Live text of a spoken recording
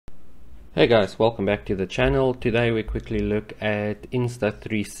Hey guys, welcome back to the channel. Today we quickly look at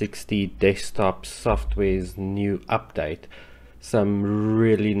Insta360 desktop software's new update. Some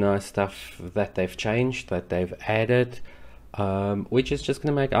really nice stuff that they've changed, that they've added, which is just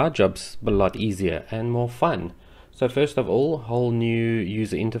going to make our jobs a lot easier and more fun. So first of all, whole new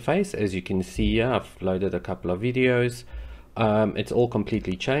user interface. As you can see here, I've loaded a couple of videos. It's all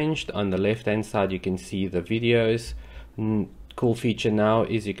completely changed. On the left hand side you can see the videos. Cool feature now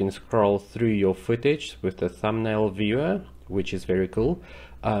is you can scroll through your footage with the thumbnail viewer, which is very cool.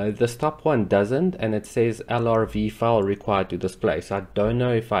 This top one doesn't, and it says LRV file required to display. So I don't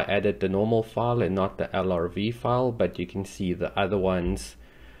know if I added the normal file and not the LRV file, but you can see the other ones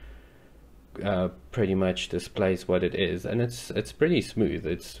pretty much displays what it is, and it's pretty smooth.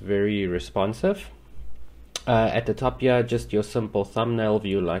 It's very responsive. At the top here, just your simple thumbnail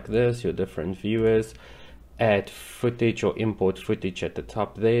view like this, your different viewers. Add footage or import footage at the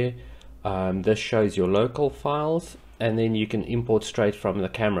top there. This shows your local files, and then you can import straight from the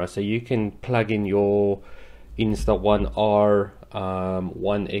camera. So you can plug in your Insta1R,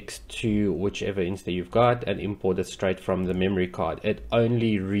 1x2, whichever Insta you've got, and import it straight from the memory card. It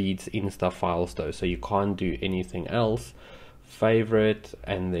only reads Insta files though, so you can't do anything else. Favorite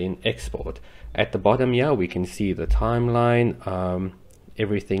and then export. At the bottom here we can see the timeline.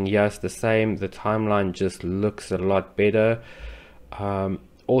 Everything yes the same. The timeline just looks a lot better.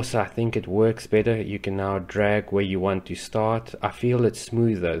 Also I think it works better. You can now drag where you want to start. I feel it's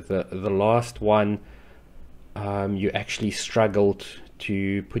smoother. The last one you actually struggled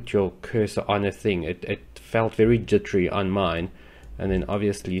to put your cursor on a thing. It felt very jittery on mine. And then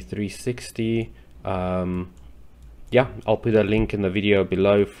obviously 360. Yeah, I'll put a link in the video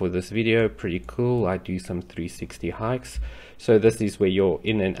below for this video. Pretty cool. I do some 360 hikes. So this is where your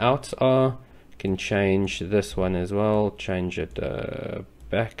in and outs are. You can change this one as well. Change it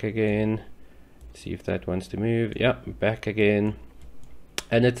back again. See if that wants to move. Yeah, back again.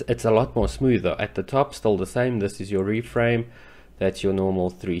 And it's a lot more smoother. At the top, still the same. This is your reframe. That's your normal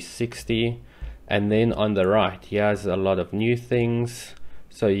 360. And then on the right, here's a lot of new things.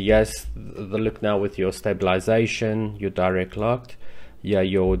 So yes, the look now with your stabilization, your direct locked, yeah,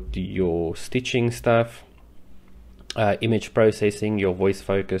 your stitching stuff, image processing, your voice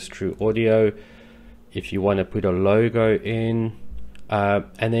focus, true audio, if you want to put a logo in,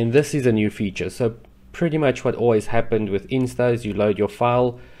 and then this is a new feature. So pretty much what always happened with Insta is you load your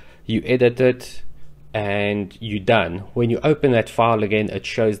file, you edit it, and you're done. When you open that file again, it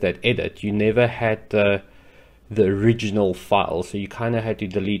shows that edit. You never had the original file, so you kind of had to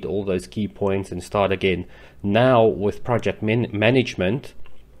delete all those key points and start again. Now with project management,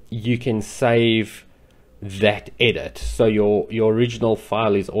 you can save that edit, so your original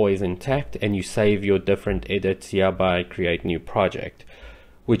file is always intact, and you save your different edits here by create new project,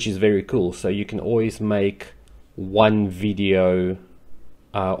 which is very cool. So you can always make one video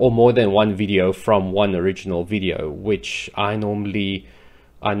or more than one video from one original video, which I normally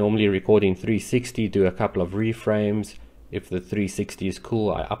record in 360, do a couple of reframes. If the 360 is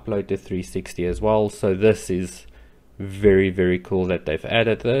cool, I upload the 360 as well. So this is very, very cool that they've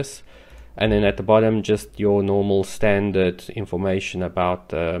added this. And then at the bottom, just your normal standard information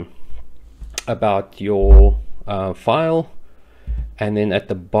about your file. And then at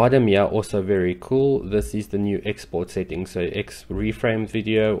the bottom here, also very cool, this is the new export setting. So reframe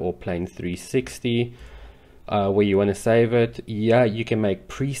video or plain 360. Where you want to save it. Yeah, you can make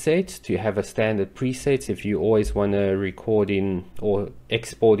presets to have a standard presets. If you always want to record in or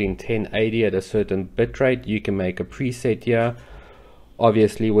export in 1080 at a certain bitrate, you can make a preset here.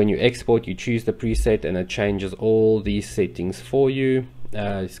 Obviously when you export, you choose the preset and it changes all these settings for you.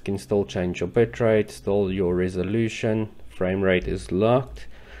 You can still change your bitrate, still your resolution, frame rate is locked,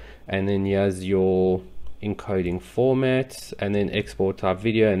 and then here's your encoding formats, and then export type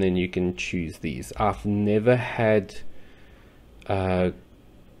video, and then you can choose these. I've never had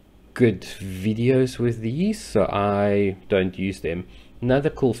good videos with these, so I don't use them.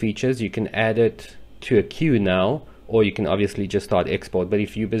 Another cool feature is you can add it to a queue now, or you can obviously just start export, but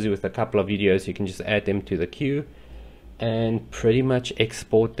if you're busy with a couple of videos, you can just add them to the queue and pretty much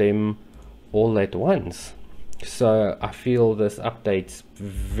export them all at once. So I feel this update's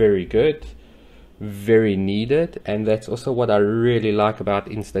very good, very needed, and that's also what I really like about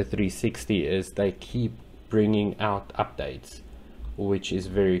Insta360 is they keep bringing out updates, which is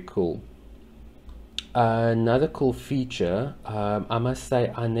very cool. Another cool feature, I must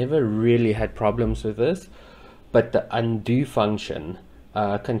say I never really had problems with this, but the undo function,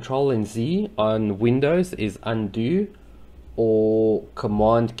 Control and Z on Windows is undo, or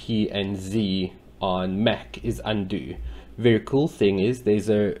Command key and Z on Mac is undo. very cool thing is there's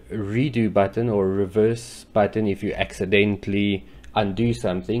a redo button or reverse button. If you accidentally undo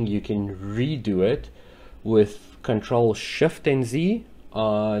something, you can redo it with Control Shift and Z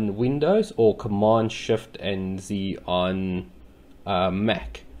on Windows or Command Shift and Z on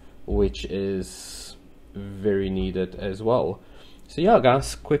Mac, which is very needed as well. So yeah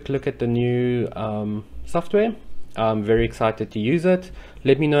guys, quick look at the new software. I'm very excited to use it.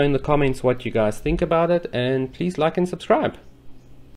 Let me know in the comments what you guys think about it, and please like and subscribe.